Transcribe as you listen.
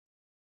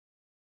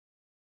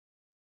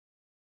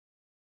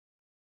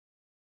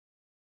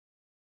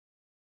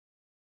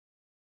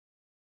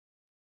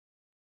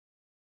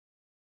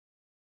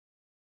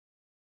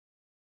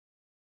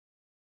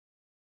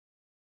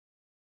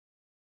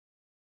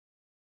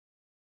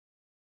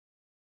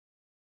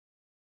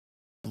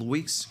couple of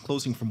weeks,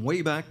 closing from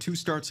way back 2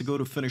 starts ago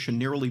to finish a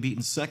narrowly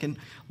beaten second.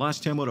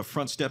 Last time out a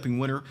front-stepping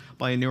winner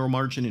by a narrow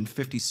margin in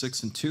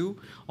 56-2.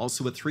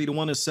 Also at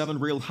 3-1 a 7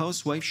 Real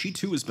Housewife. She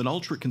too has been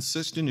ultra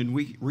consistent in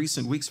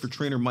recent weeks for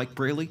trainer Mike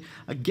Braley.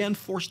 Again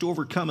forced to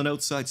overcome an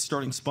outside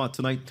starting spot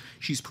tonight.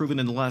 She's proven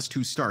in the last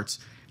 2 starts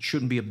it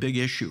shouldn't be a big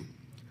issue.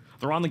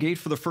 They're on the gate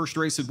for the first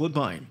race at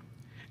Woodbine.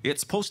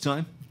 It's post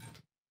time.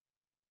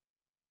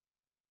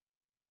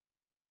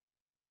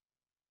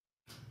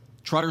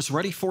 Trotters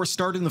ready for a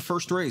start in the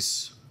first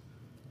race.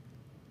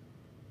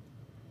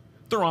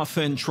 They're off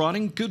and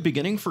trotting. Good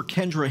beginning for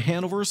Kendra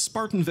Hanover.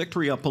 Spartan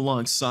Victory up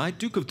alongside.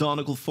 Duke of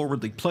Donegal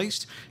forwardly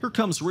placed. Here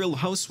comes Real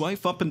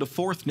Housewife up into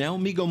 4th now.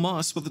 Migo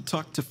Moss with a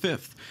tuck to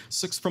 5th.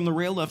 6th from the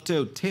rail left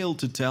out, Tail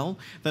to Tell.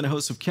 Then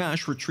House of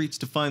Cash retreats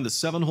to find the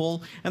 7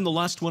 hole. And the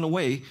last one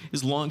away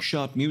is Long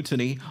Shot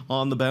Mutiny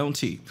on the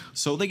Bounty.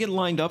 So they get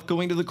lined up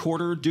going to the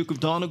quarter. Duke of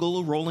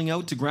Donegal rolling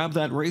out to grab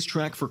that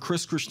racetrack for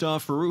Chris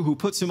Christoforou, who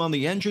puts him on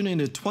the engine in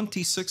a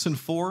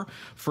 26-4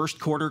 first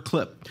quarter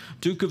clip.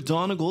 Duke of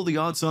Donegal, the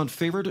odds-on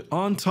favorite,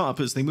 on top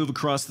as they move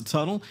across the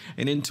tunnel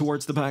and in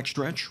towards the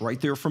backstretch.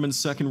 Right there from in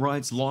second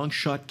rides Long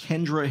Shot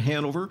Kendra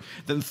Hanover.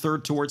 Then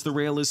third towards the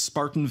rail is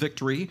Spartan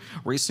Victory.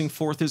 Racing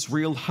fourth is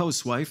Real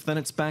Housewife. Then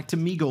it's back to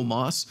Migo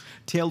Moss.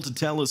 Tail to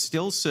Tell is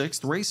still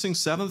 6th. Racing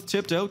 7th.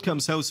 Tipped out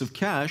comes House of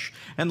Cash.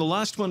 And the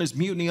last one is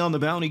Mutiny on the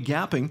Bounty,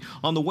 gapping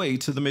on the way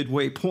to the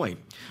midway point.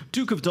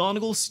 Duke of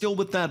Donegal still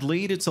with that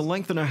lead. It's a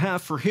length and a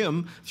half for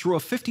him through a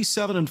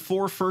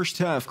 57-4 first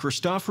half.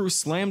 Christoforou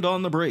slammed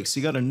on the brakes.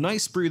 He got a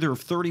nice breather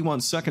of 31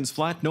 seconds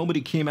flat.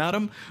 Nobody came at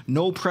him.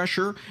 No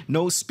pressure,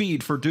 no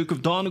speed for Duke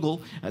of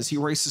Donegal as he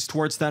races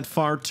towards that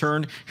far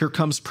turn. Here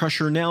comes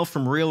pressure now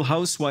from Real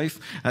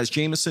Housewife as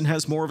Jameson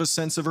has more of a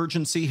sense of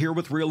urgency here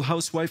with Real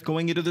Housewife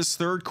going into this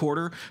third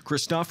quarter.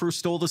 Christoforou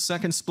stole the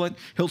second split.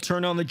 He'll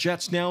turn on the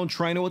jets now and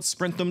try to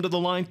outsprint them to the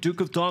line. Duke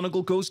of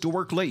Donegal goes to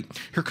work late.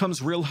 Here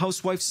comes Real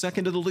Housewife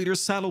second to the leader's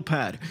saddle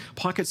pad.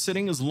 Pocket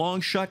sitting is Long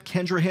Shot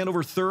Kendra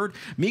Hanover third.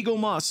 Migo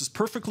Moss is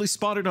perfectly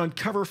spotted on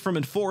cover from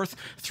in 4th.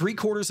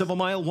 3/4 of a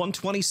mile,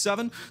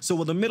 1:27. So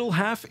with the middle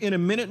half in a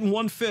minute and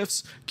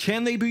 1/5,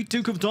 can they beat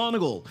Duke of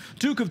Donegal?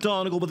 Duke of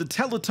Donegal with a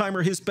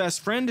teletimer, his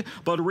best friend,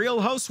 but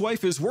Real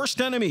Housewife is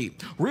worst enemy.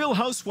 Real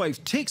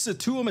Housewife takes it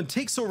to him and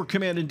takes over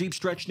command in deep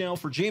stretch now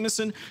for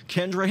Jameson.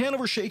 Kendra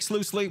Hanover shakes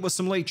loose late with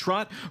some late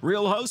trot.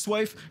 Real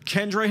Housewife,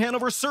 Kendra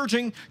Hanover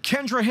surging.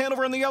 Kendra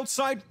Hanover on the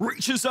outside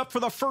reaches up for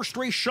the first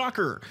race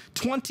shocker.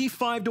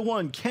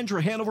 25-1,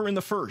 Kendra Hanover in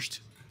the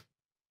first.